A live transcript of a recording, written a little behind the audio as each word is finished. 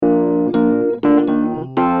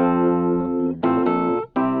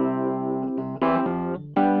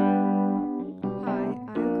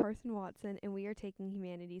Johnson, and we are taking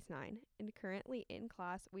Humanities 9. And currently in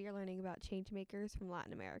class, we are learning about changemakers from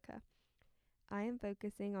Latin America. I am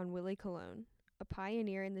focusing on Willie Colon, a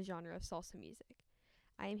pioneer in the genre of salsa music.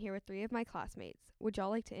 I am here with 3 of my classmates. Would y'all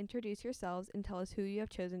like to introduce yourselves and tell us who you have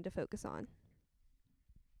chosen to focus on?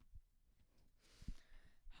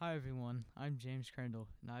 Hi everyone, I'm James Crandall,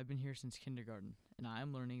 and I've been here since kindergarten, and I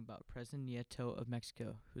am learning about President Nieto of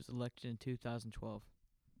Mexico, who was elected in 2012.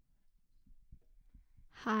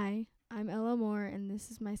 Hi, I'm Ella Moore, and this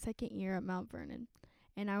is my second year at Mount Vernon,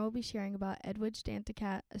 and I will be sharing about Edwidge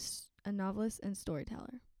Danticat, a novelist and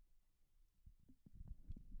storyteller.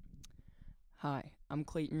 Hi, I'm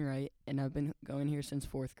Clayton Wright, and I've been going here since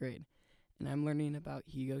 4th grade, and I'm learning about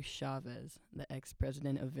Hugo Chavez, the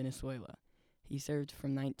ex-president of Venezuela. He served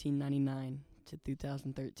from 1999 to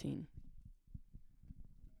 2013.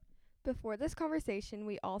 Before this conversation,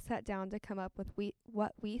 we all sat down to come up with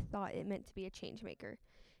what we thought it meant to be a changemaker.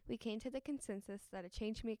 We came to the consensus that a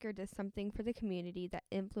changemaker does something for the community that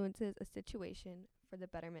influences a situation for the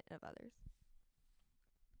betterment of others.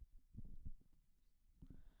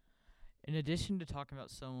 In addition to talking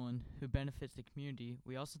about someone who benefits the community,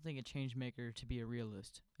 we also think a changemaker to be a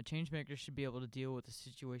realist. A changemaker should be able to deal with the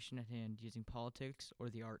situation at hand using politics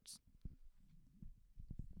or the arts.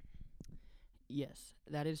 Yes,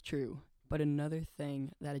 that is true, but another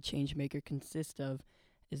thing that a changemaker consists of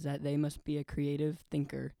is that they must be a creative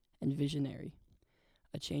thinker and visionary.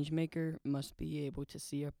 A changemaker must be able to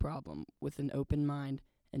see a problem with an open mind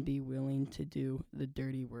and be willing to do the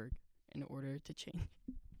dirty work in order to change.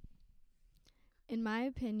 In my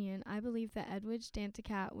opinion, I believe that Edwidge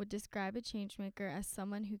Danticat would describe a changemaker as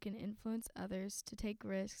someone who can influence others to take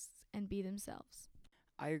risks and be themselves.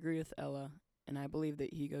 I agree with Ella, and I believe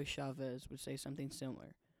that Hugo Chavez would say something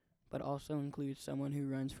similar, but also includes someone who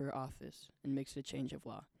runs for office and makes a change of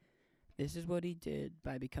law. This is what he did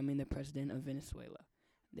by becoming the president of Venezuela.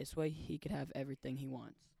 This way he could have everything he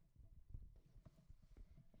wants.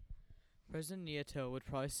 President Nieto would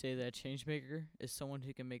probably say that a changemaker is someone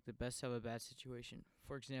who can make the best out of a bad situation.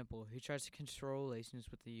 For example, he tries to control relations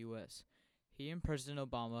with the U.S. He and President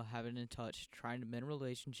Obama have been in touch, trying to mend a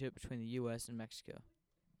relationship between the U.S. and Mexico.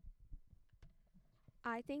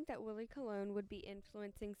 I think that Willie Colon would be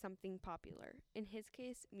influencing something popular, in his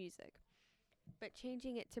case, music, but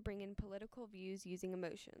changing it to bring in political views using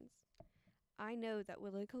emotions. I know that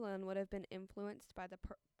Willie Colon would have been influenced by the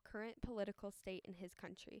current political state in his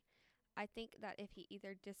country. I think that if he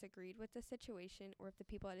either disagreed with the situation or if the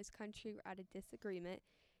people at his country were at a disagreement,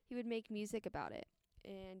 he would make music about it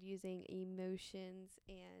and using emotions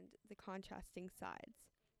and the contrasting sides.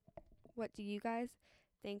 What do you guys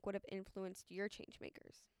think would have influenced your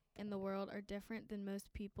changemakers? In the world are different than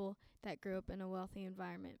most people that grew up in a wealthy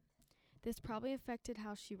environment. This probably affected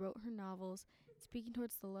how she wrote her novels, speaking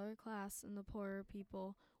towards the lower class and the poorer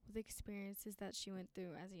people with experiences that she went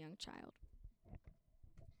through as a young child.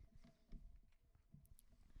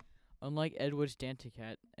 Unlike Edwidge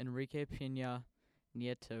Danticat, Enrique Peña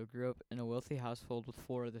Nieto grew up in a wealthy household with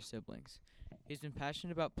 4 other siblings. He's been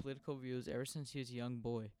passionate about political views ever since he was a young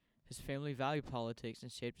boy. His family valued politics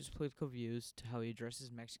and shaped his political views to how he addresses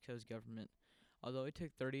Mexico's government. Although he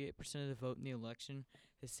took 38% of the vote in the election,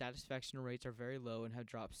 his satisfaction rates are very low and have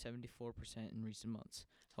dropped 74% in recent months.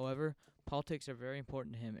 However, politics are very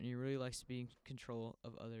important to him, and he really likes to be in control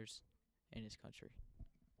of others in his country.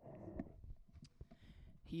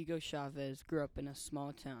 Hugo Chavez grew up in a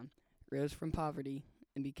small town, rose from poverty,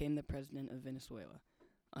 and became the president of Venezuela.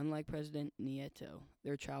 Unlike President Nieto,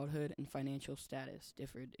 their childhood and financial status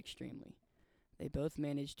differed extremely. They both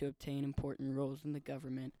managed to obtain important roles in the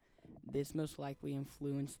government. This most likely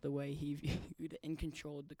influenced the way he viewed and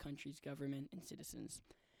controlled the country's government and citizens.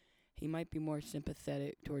 He might be more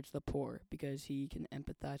sympathetic towards the poor because he can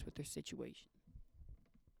empathize with their situation.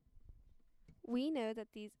 We know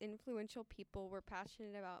that these influential people were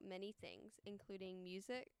passionate about many things, including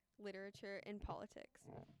music, literature, and politics.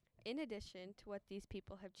 In addition to what these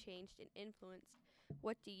people have changed and influenced,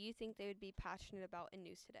 what do you think they would be passionate about in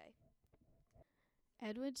news today?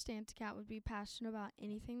 Edwidge Danticat would be passionate about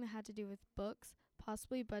anything that had to do with books,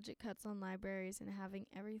 possibly budget cuts on libraries, and having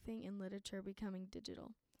everything in literature becoming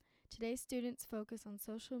digital. Today's students focus on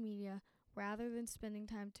social media rather than spending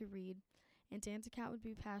time to read, and Danticat would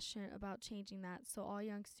be passionate about changing that so all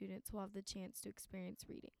young students will have the chance to experience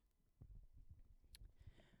reading.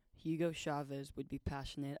 Hugo Chavez would be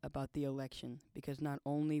passionate about the election because not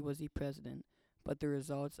only was he president, but the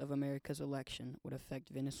results of America's election would affect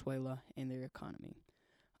Venezuela and their economy.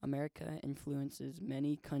 America influences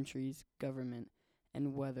many countries' government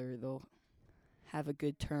and whether they'll have a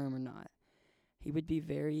good term or not. He would be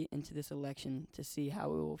very into this election to see how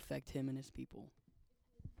it will affect him and his people.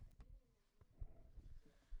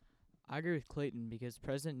 I agree with Clayton because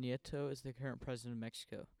President Nieto is the current president of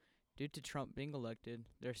Mexico. Due to Trump being elected,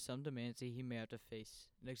 there are some demands that he may have to face.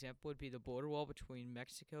 An example would be the border wall between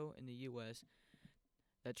Mexico and the U.S.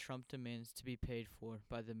 that Trump demands to be paid for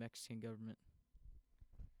by the Mexican government.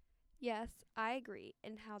 Yes, I agree,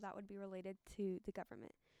 and how that would be related to the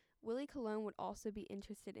government. Willie Colon would also be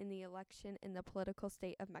interested in the election in the political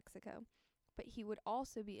state of Mexico, but he would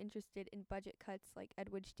also be interested in budget cuts like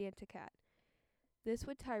Edward Stanticat. This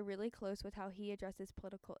would tie really close with how he addresses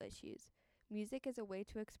political issues. Music is a way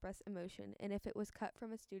to express emotion, and if it was cut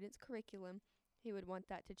from a student's curriculum, he would want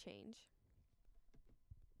that to change.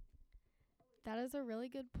 That is a really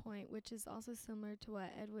good point, which is also similar to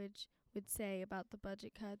what Edwidge would say about the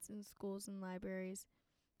budget cuts in schools and libraries.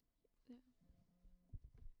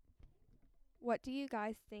 What do you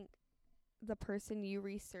guys think the person you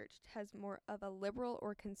researched has more of a liberal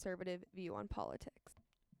or conservative view on politics?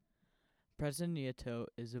 President Nieto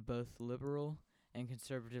is a both liberal and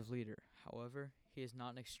conservative leader. However, he is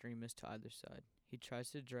not an extremist to either side. He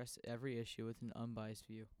tries to address every issue with an unbiased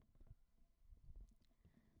view.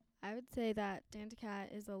 I would say that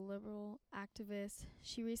Danticat is a liberal activist.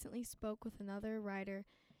 She recently spoke with another writer,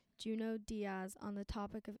 Juno Diaz, on the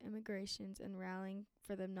topic of immigrations and rallying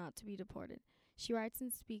for them not to be deported. She writes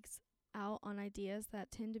and speaks out on ideas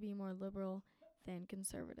that tend to be more liberal than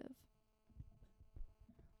conservative.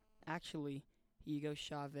 Actually, Hugo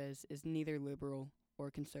Chavez is neither liberal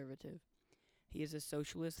or conservative. He is a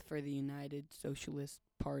socialist for the United Socialist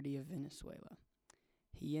Party of Venezuela.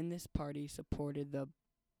 He and this party supported the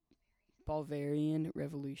Bolivarian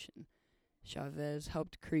Revolution. Chavez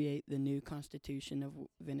helped create the new constitution of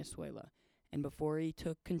Venezuela, and before he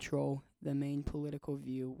took control, the main political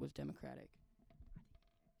view was democratic.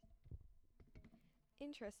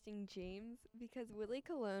 Interesting, James, because Willie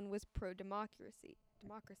Colon was pro-democracy,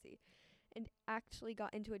 and actually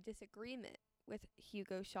got into a disagreement with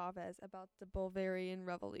Hugo Chavez about the Bolivarian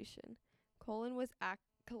Revolution. Colon was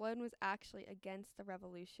actually against the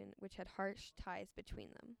revolution, which had harsh ties between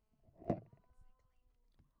them.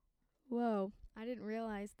 Whoa, I didn't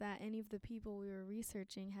realize that any of the people we were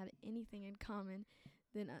researching had anything in common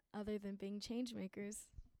other than being change makers.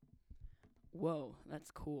 Whoa,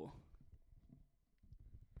 that's cool.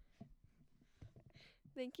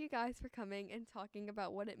 Thank you guys for coming and talking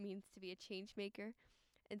about what it means to be a change maker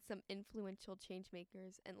and some influential change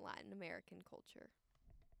makers in Latin American culture.